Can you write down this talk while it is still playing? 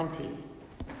20.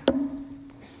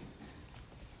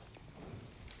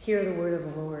 Hear the word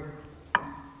of the Lord.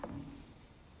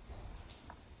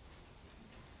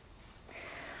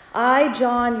 I,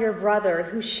 John, your brother,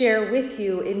 who share with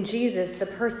you in Jesus the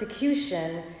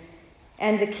persecution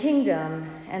and the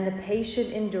kingdom and the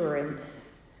patient endurance,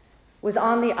 was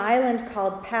on the island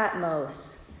called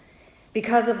Patmos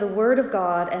because of the word of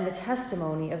God and the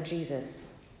testimony of Jesus.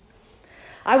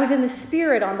 I was in the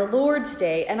Spirit on the Lord's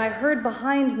day, and I heard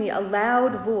behind me a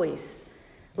loud voice,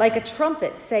 like a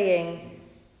trumpet, saying,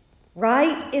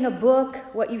 "Write in a book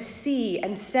what you see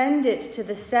and send it to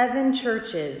the 7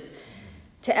 churches,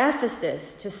 to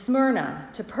Ephesus, to Smyrna,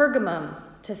 to Pergamum,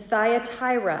 to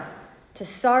Thyatira, to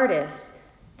Sardis,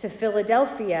 to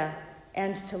Philadelphia,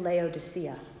 and to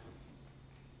Laodicea."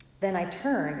 Then I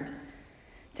turned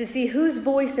to see whose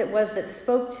voice it was that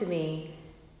spoke to me,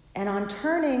 and on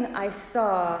turning I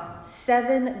saw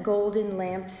 7 golden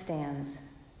lampstands.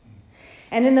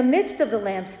 And in the midst of the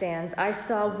lampstands I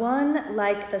saw one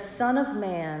like the Son of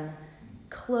Man,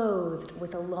 clothed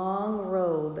with a long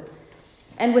robe,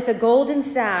 and with a golden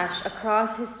sash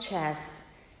across his chest.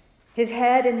 His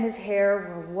head and his hair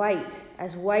were white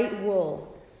as white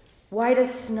wool, white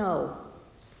as snow,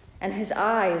 and his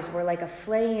eyes were like a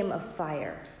flame of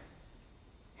fire.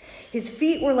 His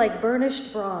feet were like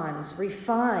burnished bronze,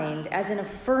 refined as in a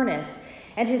furnace,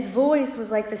 and his voice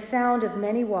was like the sound of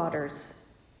many waters.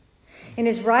 In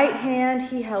his right hand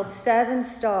he held 7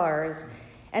 stars,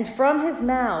 and from his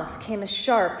mouth came a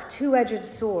sharp 2-edged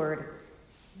sword,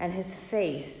 and his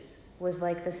face was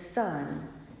like the sun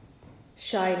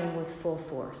shining with full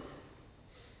force.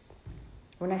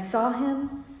 When I saw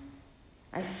him,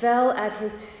 I fell at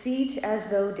his feet as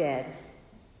though dead.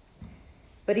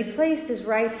 But he placed his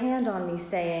right hand on me,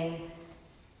 saying,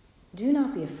 "Do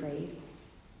not be afraid.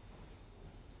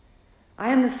 I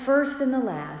am the first and the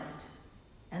last,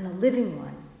 and the living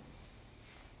one.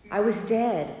 I was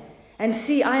dead, and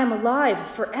see, I am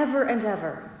alive forever and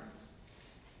ever.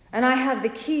 And I have the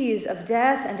keys of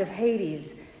death and of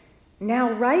Hades.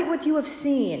 Now write what you have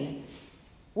seen,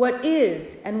 what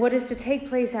is and what is to take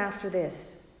place after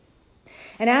this.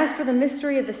 And as for the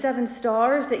mystery of the 7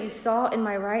 stars that you saw in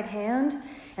my right hand,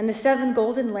 and the 7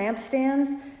 golden lampstands,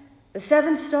 the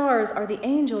 7 stars are the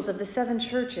angels of the 7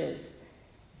 churches,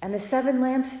 and the 7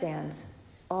 lampstands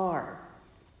are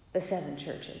the 7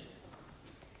 churches."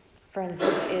 Friends,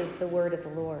 this is the word of the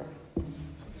Lord.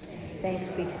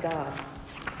 Thanks be to God.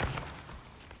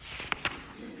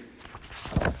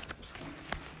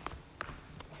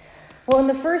 Well, in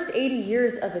the first 80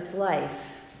 years of its life,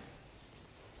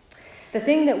 the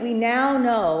thing that we now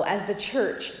know as the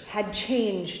church had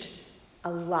changed a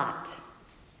lot.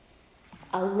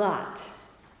 A lot.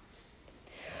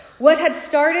 What had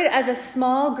started as a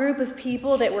small group of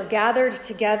people that were gathered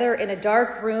together in a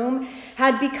dark room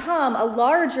had become a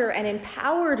larger and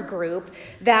empowered group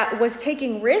that was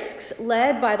taking risks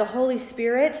led by the Holy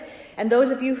Spirit. And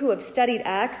those of you who have studied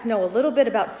Acts know a little bit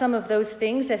about some of those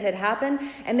things that had happened.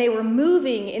 And they were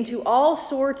moving into all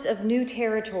sorts of new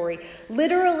territory,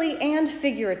 literally and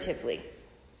figuratively.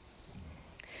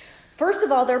 First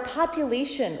of all, their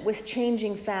population was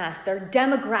changing fast. Their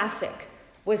demographic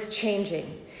was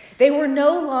changing. They were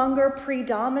no longer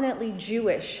predominantly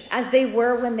Jewish as they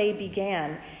were when they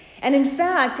began. And in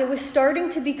fact, it was starting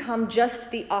to become just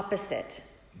the opposite.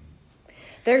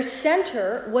 Their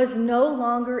center was no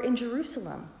longer in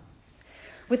Jerusalem.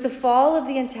 With the fall of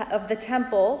the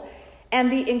temple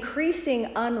and the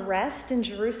increasing unrest in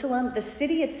Jerusalem, the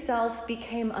city itself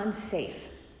became unsafe.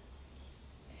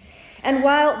 And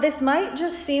while this might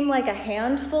just seem like a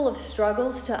handful of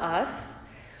struggles to us,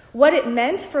 what it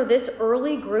meant for this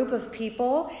early group of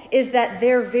people is that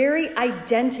their very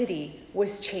identity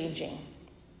was changing.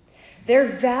 Their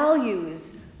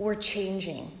values were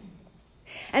changing.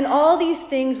 And all these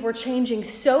things were changing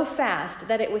so fast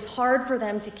that it was hard for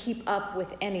them to keep up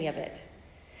with any of it.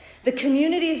 The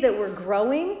communities that were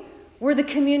growing were the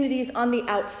communities on the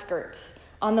outskirts,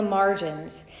 on the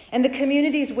margins. And the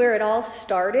communities where it all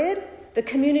started, the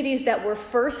communities that were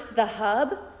first the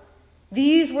hub,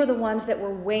 these were the ones that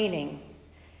were waning,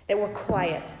 that were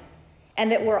quiet,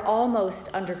 and that were almost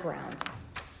underground.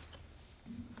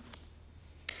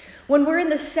 When we're in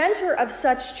the center of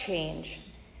such change,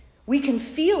 we can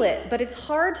feel it, but it's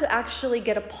hard to actually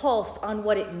get a pulse on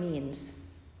what it means.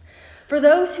 For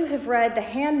those who have read The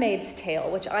Handmaid's Tale,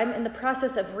 which I'm in the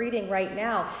process of reading right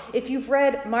now, if you've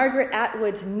read Margaret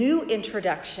Atwood's new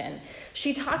introduction,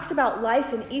 she talks about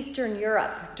life in Eastern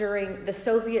Europe during the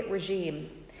Soviet regime.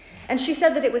 And she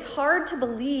said that it was hard to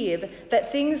believe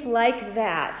that things like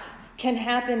that can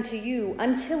happen to you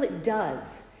until it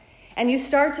does. And you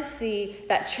start to see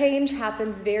that change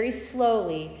happens very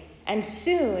slowly, and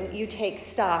soon you take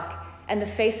stock, and the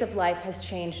face of life has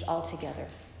changed altogether.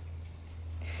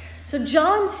 So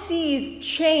John sees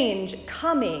change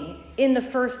coming in the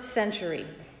first century.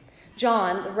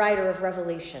 John, the writer of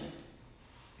Revelation.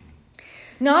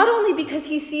 Not only because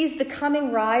he sees the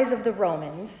coming rise of the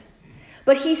Romans,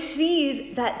 but he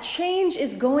sees that change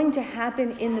is going to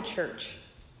happen in the church.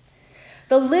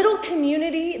 The little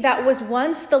community that was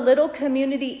once the little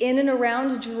community in and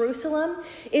around Jerusalem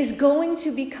is going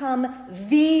to become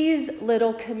these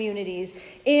little communities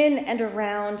in and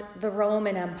around the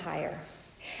Roman Empire.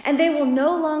 And they will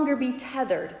no longer be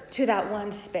tethered to that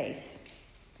one space.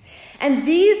 And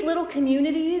these little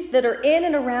communities that are in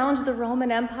and around the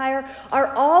Roman Empire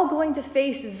are all going to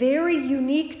face very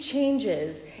unique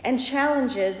changes and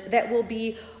challenges that will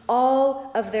be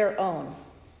all of their own.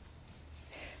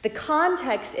 The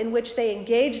context in which they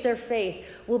engage their faith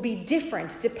will be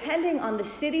different depending on the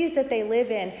cities that they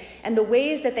live in and the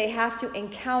ways that they have to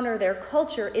encounter their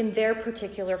culture in their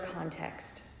particular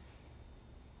context.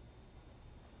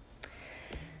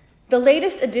 The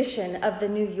latest edition of The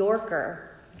New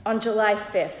Yorker on July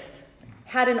 5th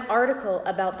had an article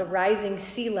about the rising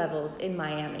sea levels in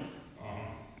Miami.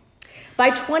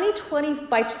 By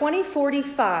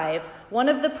 2045, one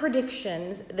of the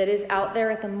predictions that is out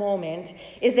there at the moment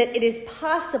is that it is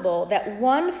possible that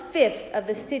 1/5 of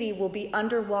the city will be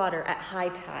underwater at high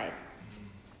tide.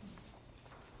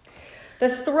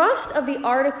 The thrust of the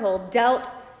article dealt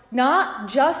not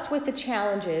just with the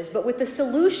challenges, but with the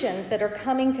solutions that are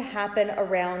coming to happen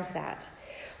around that.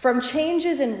 From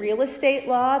changes in real estate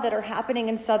law that are happening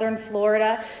in southern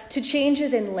Florida to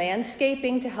changes in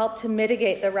landscaping to help to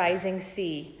mitigate the rising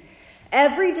sea.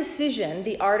 Every decision,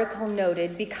 the article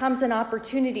noted, becomes an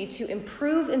opportunity to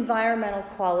improve environmental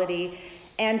quality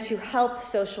and to help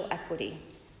social equity.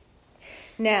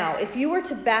 Now, if you were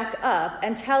to back up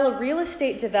and tell a real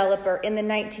estate developer in the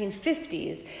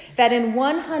 1950s that in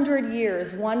 100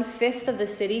 years, 1/5 of the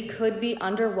city could be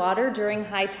underwater during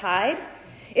high tide,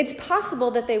 it's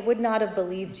possible that they would not have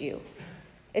believed you.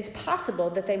 It's possible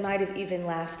that they might have even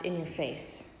laughed in your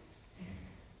face.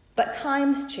 But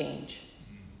times change.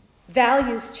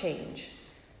 Values change.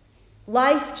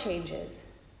 Life changes.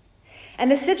 And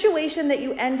the situation that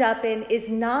you end up in is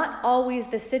not always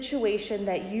the situation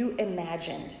that you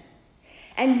imagined.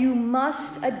 And you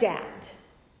must adapt.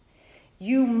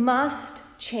 You must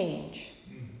change.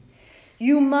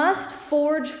 You must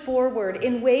forge forward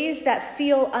in ways that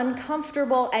feel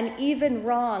uncomfortable and even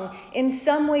wrong, in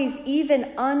some ways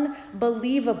even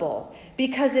unbelievable,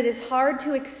 because it is hard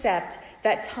to accept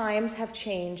that times have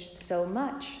changed so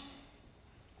much.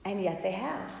 And yet they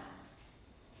have.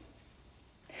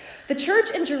 The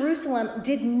church in Jerusalem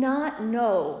did not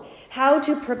know how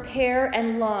to prepare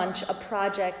and launch a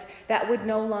project that would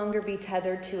no longer be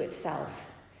tethered to itself.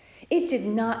 It did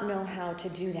not know how to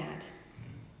do that.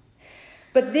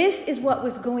 But this is what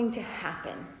was going to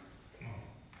happen.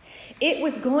 It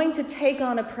was going to take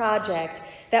on a project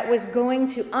that was going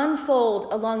to unfold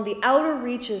along the outer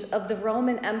reaches of the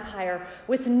Roman Empire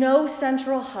with no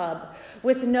central hub,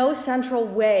 with no central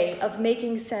way of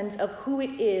making sense of who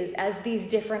it is as these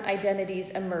different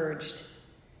identities emerged.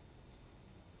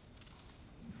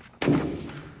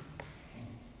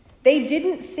 They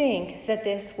didn't think that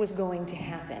this was going to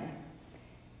happen,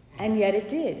 and yet it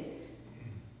did.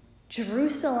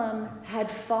 Jerusalem had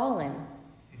fallen.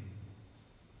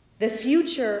 The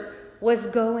future was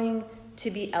going to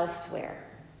be elsewhere.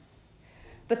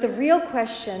 But the real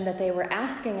question that they were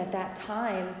asking at that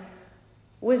time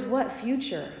was, what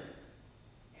future?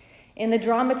 In the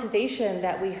dramatization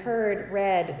that we heard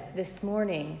read this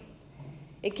morning,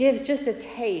 it gives just a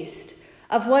taste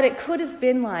of what it could have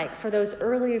been like for those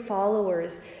early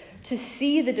followers to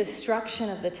see the destruction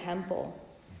of the temple.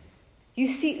 You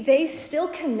see, they still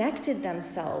connected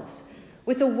themselves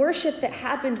with the worship that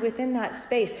happened within that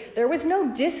space. There was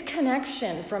no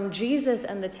disconnection from Jesus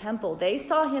and the temple. They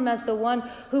saw him as the one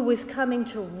who was coming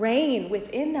to reign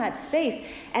within that space.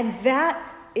 And that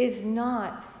is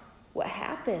not what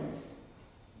happened.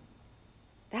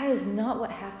 That is not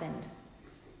what happened.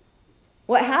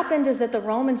 What happened is that the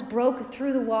Romans broke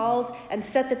through the walls and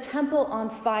set the temple on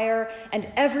fire, and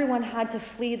everyone had to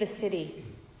flee the city.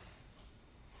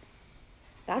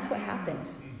 That's what happened.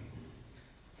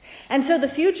 And so the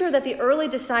future that the early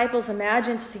disciples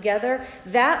imagined together,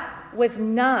 that was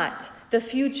not the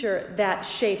future that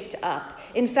shaped up.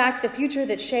 In fact, the future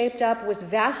that shaped up was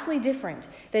vastly different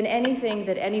than anything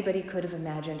that anybody could have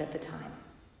imagined at the time.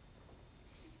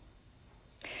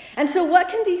 And so what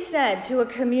can be said to a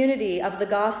community of the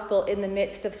gospel in the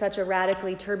midst of such a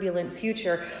radically turbulent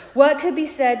future? What could be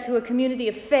said to a community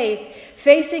of faith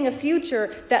facing a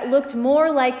future that looked more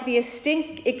like the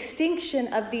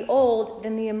extinction of the old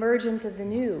than the emergence of the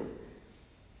new?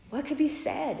 What could be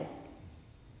said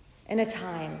in a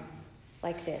time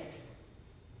like this?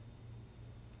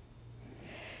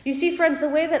 You see, friends, the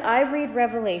way that I read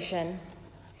Revelation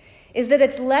is that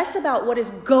it's less about what is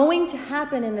going to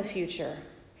happen in the future,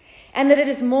 and that it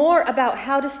is more about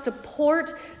how to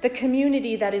support the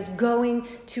community that is going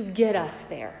to get us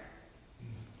there.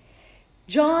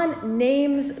 John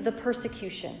names the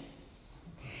persecution.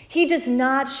 He does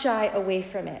not shy away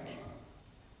from it.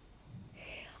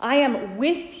 I am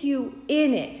with you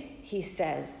in it, he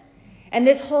says. And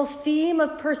this whole theme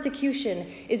of persecution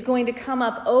is going to come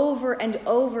up over and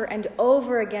over and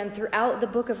over again throughout the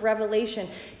book of Revelation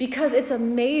because it's a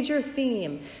major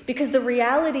theme. Because the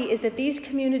reality is that these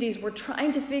communities were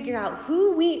trying to figure out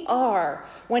who we are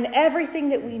when everything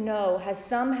that we know has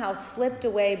somehow slipped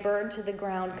away, burned to the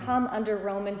ground, come under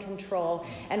Roman control,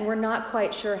 and we're not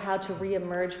quite sure how to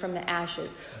reemerge from the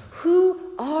ashes.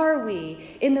 Who are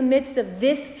we in the midst of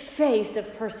this face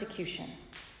of persecution?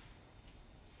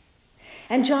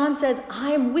 And John says,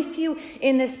 I am with you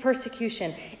in this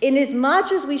persecution.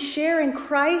 Inasmuch as we share in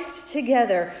Christ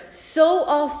together, so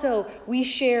also we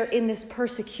share in this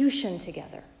persecution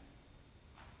together.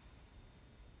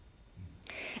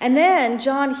 And then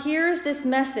John hears this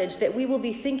message that we will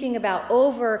be thinking about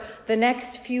over the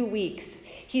next few weeks.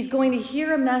 He's going to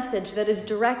hear a message that is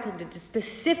directed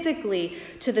specifically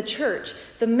to the church.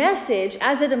 The message,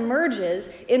 as it emerges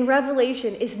in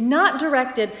Revelation, is not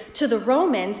directed to the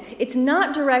Romans. It's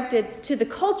not directed to the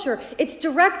culture. It's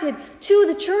directed to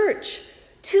the church,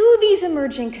 to these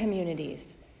emerging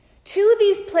communities, to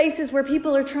these places where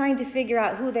people are trying to figure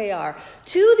out who they are,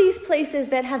 to these places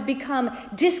that have become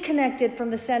disconnected from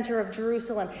the center of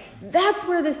Jerusalem. That's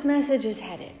where this message is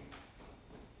headed.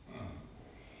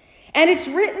 And it's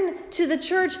written to the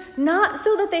church not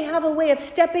so that they have a way of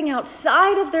stepping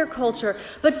outside of their culture,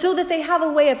 but so that they have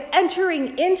a way of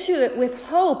entering into it with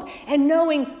hope and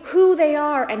knowing who they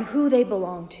are and who they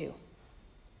belong to.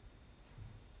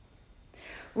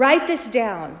 Write this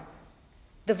down,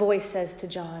 the voice says to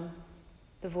John,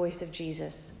 the voice of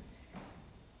Jesus.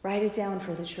 Write it down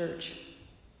for the church.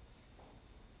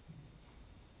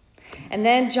 And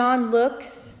then John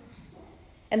looks,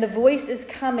 and the voice is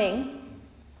coming.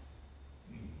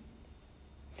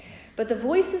 But the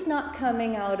voice is not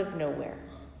coming out of nowhere.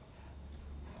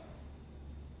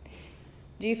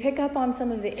 Do you pick up on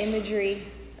some of the imagery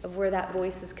of where that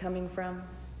voice is coming from?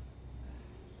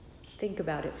 Think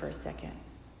about it for a second.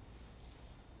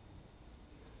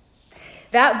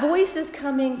 That voice is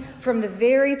coming from the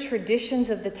very traditions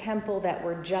of the temple that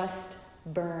were just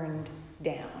burned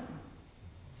down.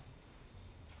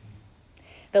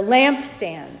 The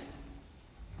lampstands,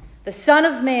 the Son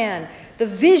of Man, the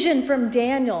vision from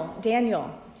Daniel,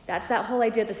 that's that whole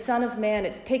idea, the Son of Man.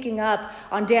 It's picking up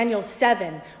on Daniel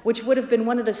 7, which would have been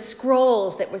one of the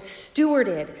scrolls that was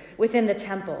stewarded within the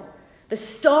temple. The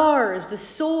stars, the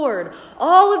sword,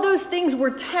 all of those things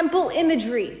were temple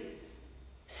imagery,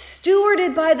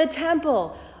 stewarded by the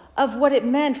temple of what it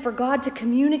meant for God to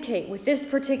communicate with this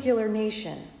particular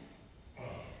nation.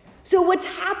 So what's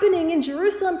happening in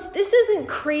Jerusalem, this isn't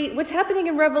what's happening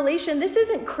in Revelation, this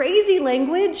isn't crazy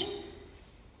language.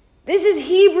 This is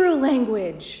Hebrew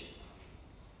language.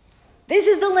 This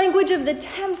is the language of the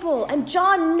temple, and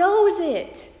John knows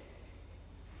it.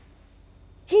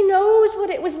 He knows what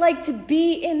it was like to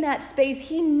be in that space.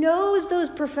 He knows those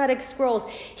prophetic scrolls.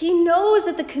 He knows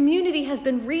that the community has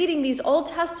been reading these Old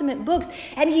Testament books,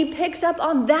 and he picks up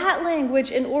on that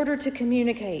language in order to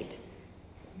communicate.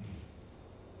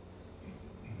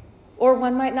 Or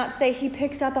one might not say he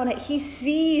picks up on it. He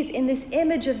sees in this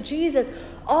image of Jesus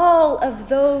all of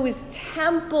those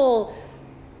temple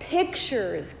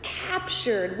pictures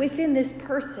captured within this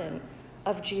person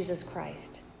of Jesus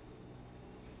Christ.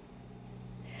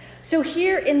 So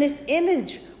here in this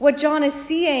image, what John is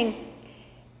seeing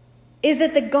is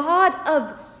that the God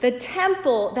of the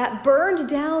temple that burned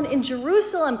down in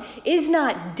Jerusalem is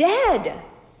not dead,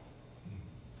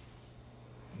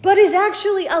 but is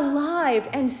actually alive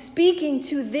and speaking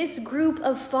to this group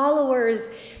of followers,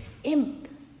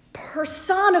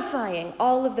 personifying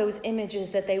all of those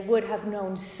images that they would have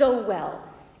known so well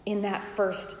in that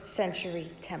first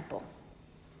century temple.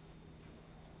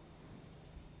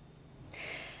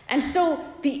 And so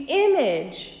the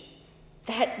image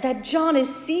that John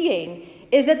is seeing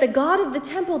is that the God of the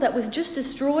temple that was just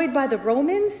destroyed by the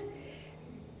Romans,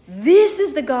 This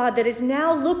is the God that is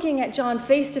now looking at John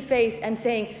face to face and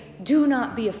saying, do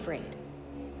not be afraid.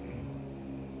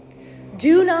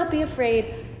 Do not be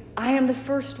afraid. I am the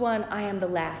first one. I am the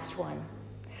last one.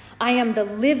 I am the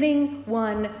living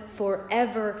one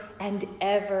forever and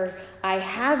ever. I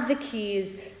have the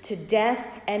keys to death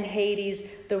and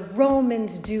Hades. The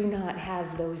Romans do not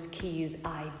have those keys.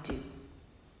 I do.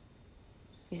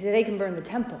 You see, they can burn the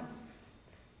temple,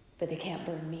 but they can't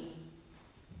burn me.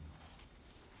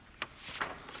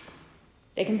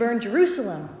 They can burn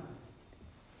Jerusalem,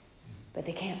 but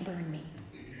they can't burn me.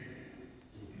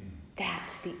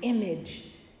 That's the image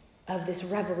of this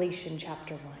Revelation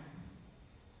chapter 1.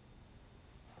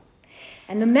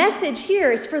 And the message here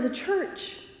is for the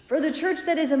church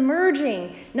that is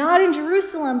emerging, not in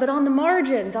Jerusalem, but on the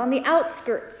margins, on the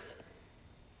outskirts.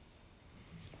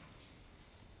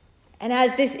 And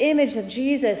as this image of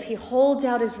Jesus, he holds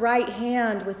out his right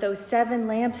hand with those 7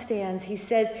 lampstands. He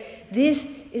says, this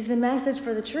is the message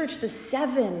for the church, the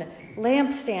 7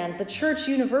 lampstands, the church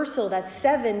universal, that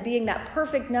 7 being that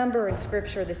perfect number in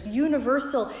Scripture, this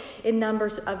universal number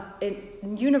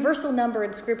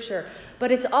in Scripture,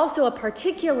 but it's also a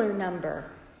particular number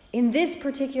in this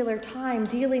particular time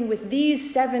dealing with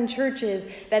these 7 churches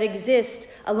that exist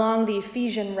along the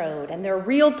Ephesian road, and they're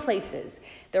real places.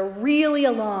 They're really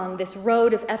along this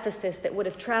road of Ephesus that would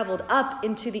have traveled up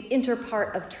into the inner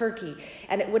part of Turkey.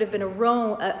 And it would have been a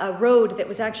road that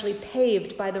was actually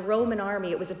paved by the Roman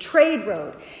army. It was a trade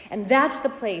road. And that's the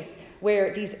place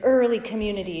where these early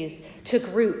communities took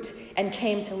root and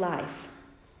came to life.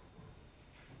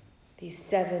 These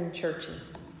 7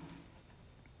 churches.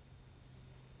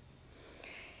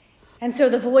 And so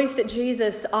the voice that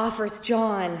Jesus offers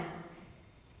John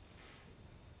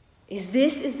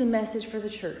this is the message for the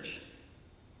church.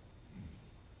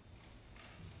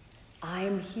 I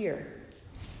am here.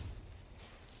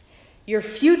 Your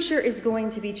future is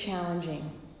going to be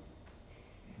challenging.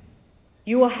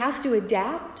 You will have to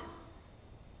adapt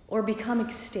or become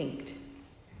extinct.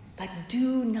 But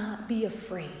do not be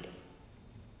afraid.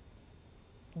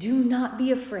 Do not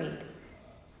be afraid,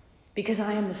 because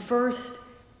I am the first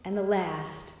and the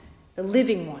last, the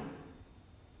living one.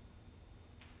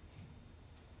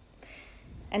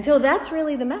 And so that's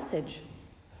really the message.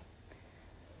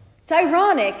 It's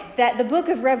ironic that the book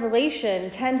of Revelation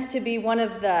tends to be one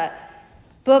of the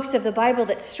books of the Bible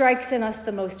that strikes in us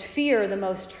the most fear, the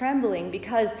most trembling,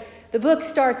 because the book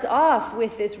starts off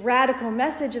with this radical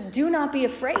message of do not be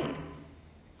afraid.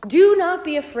 Do not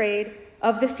be afraid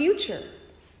of the future.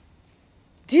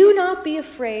 Do not be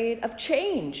afraid of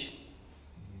change.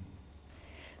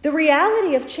 The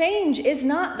reality of change is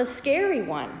not the scary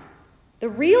one. The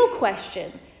real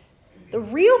question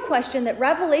that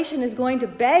Revelation is going to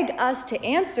beg us to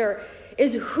answer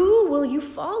is, who will you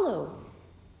follow?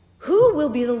 Who will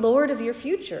be the Lord of your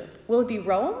future? Will it be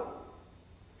Rome?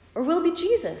 Or will it be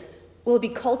Jesus? Will it be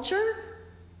culture?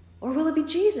 Or will it be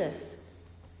Jesus?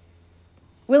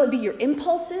 Will it be your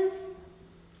impulses?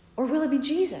 Or will it be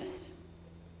Jesus?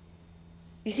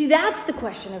 You see, that's the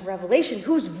question of Revelation.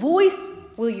 Whose voice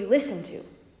will you listen to?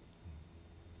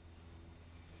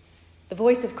 The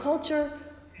voice of culture,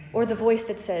 or the voice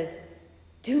that says,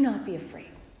 do not be afraid.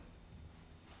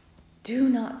 Do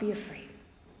not be afraid.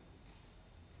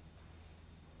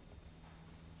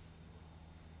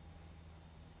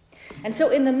 And so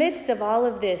in the midst of all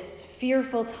of this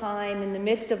fearful time, in the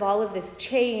midst of all of this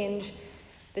change,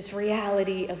 this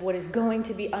reality of what is going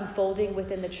to be unfolding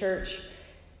within the church,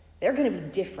 they're going to be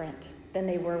different than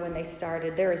they were when they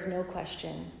started. There is no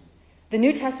question. The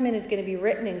New Testament is going to be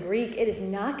written in Greek. It is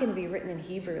not going to be written in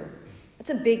Hebrew. That's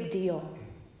a big deal.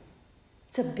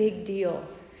 It's a big deal.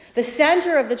 The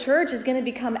center of the church is going to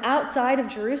become outside of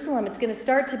Jerusalem. It's going to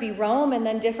start to be Rome and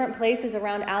then different places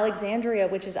around Alexandria,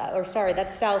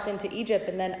 that's south into Egypt,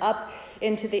 and then up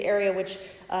into the area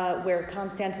where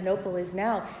Constantinople is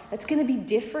now. That's going to be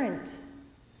different.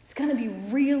 It's going to be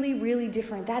really, really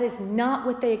different. That is not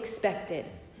what they expected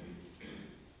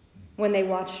when they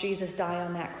watched Jesus die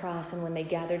on that cross and when they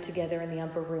gathered together in the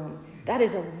upper room. That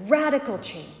is a radical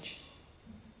change.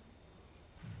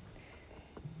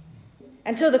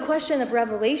 And so the question of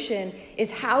Revelation is,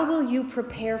 how will you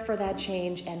prepare for that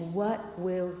change, and what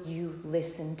will you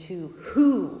listen to?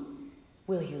 Who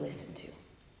will you listen to?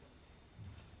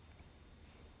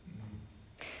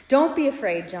 Don't be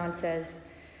afraid, John says,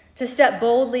 to step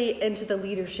boldly into the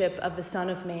leadership of the Son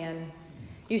of Man.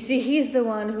 You see, he's the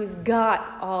one who's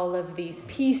got all of these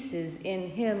pieces in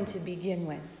him to begin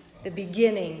with. The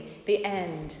beginning, the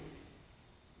end.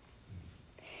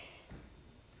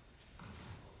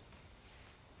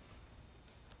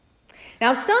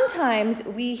 Now, sometimes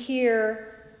we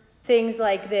hear things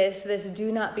like this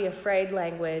do not be afraid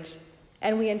language,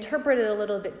 and we interpret it a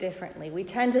little bit differently. We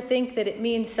tend to think that it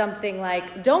means something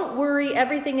like, don't worry,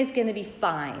 everything is going to be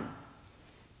fine.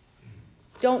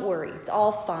 Don't worry, it's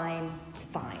all fine, it's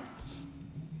fine.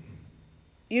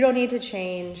 You don't need to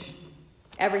change,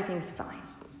 everything's fine.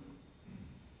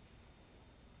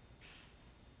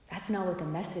 That's not what the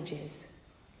message is.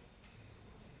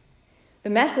 The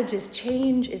message is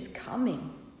change is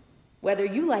coming, whether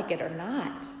you like it or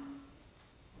not.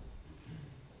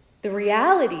 The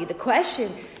reality, the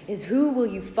question is, who will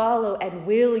you follow and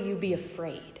will you be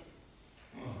afraid?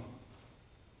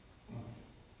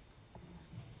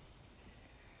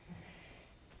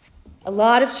 A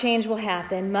lot of change will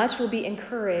happen. Much will be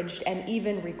encouraged and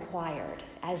even required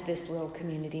as this little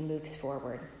community moves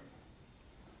forward.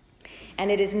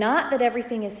 And it is not that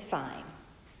everything is fine.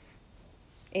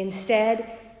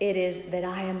 Instead, it is that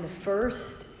I am the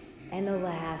first and the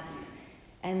last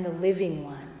and the living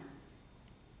one.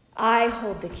 I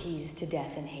hold the keys to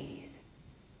death and Hades.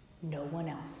 No one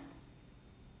else.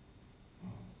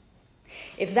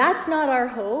 If that's not our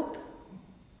hope,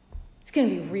 it's going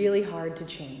to be really hard to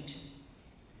change.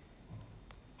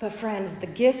 But friends, the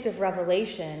gift of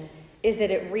revelation is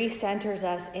that it recenters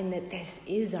us in that this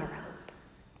is our hope.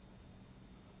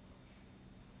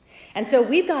 And so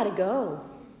we've got to go.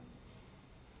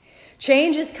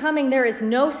 Change is coming. There is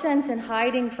no sense in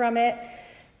hiding from it.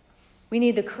 We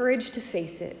need the courage to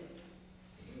face it,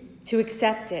 to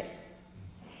accept it,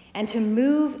 and to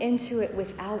move into it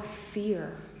without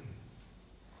fear.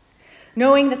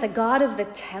 Knowing that the God of the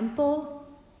temple,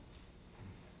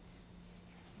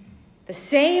 the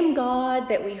same God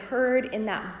that we heard in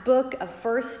that book of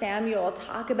 1 Samuel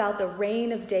talk about the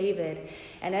reign of David.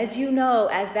 And as you know,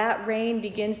 as that reign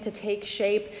begins to take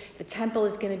shape, the temple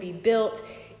is going to be built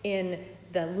in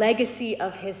the legacy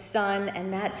of his son,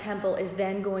 and that temple is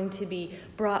then going to be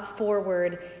brought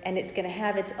forward, and it's going to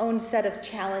have its own set of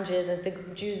challenges as the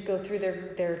Jews go through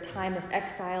their time of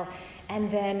exile, and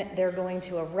then they're going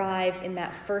to arrive in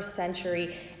that first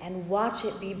century and watch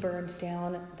it be burned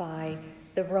down by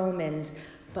the Romans.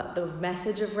 But the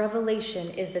message of Revelation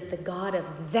is that the God of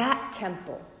that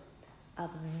temple, of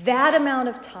that amount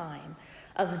of time,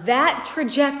 of that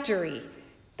trajectory,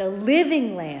 the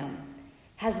living Lamb,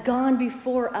 has gone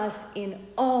before us in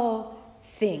all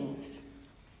things.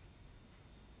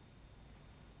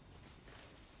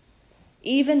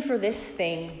 Even for this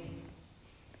thing,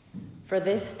 for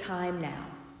this time now.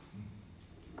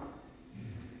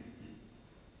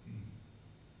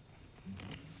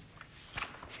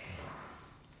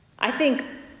 I think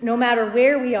no matter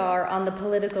where we are on the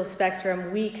political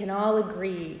spectrum, we can all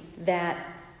agree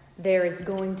that there is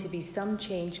going to be some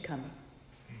change coming.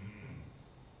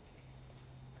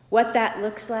 What that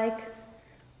looks like,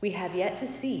 we have yet to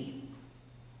see.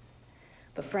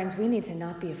 But friends, we need to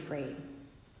not be afraid.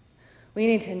 We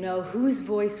need to know whose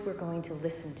voice we're going to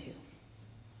listen to.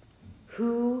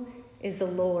 Who is the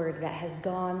Lord that has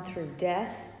gone through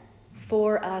death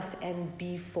for us and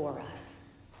before us?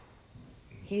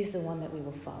 He's the one that we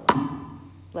will follow.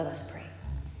 Let us pray.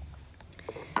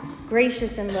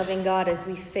 Gracious and loving God, as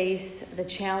we face the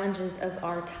challenges of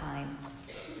our time,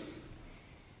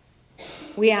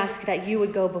 we ask that you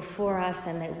would go before us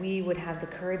and that we would have the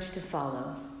courage to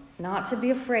follow, not to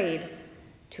be afraid,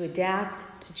 to adapt,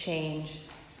 to change,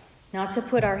 not to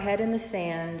put our head in the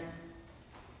sand,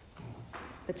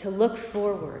 but to look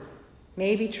forward,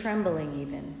 maybe trembling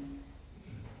even,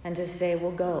 and to say,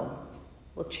 we'll go,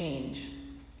 we'll change,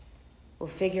 we'll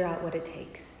figure out what it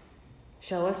takes.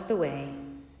 Show us the way.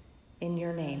 In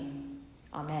your name,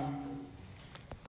 amen.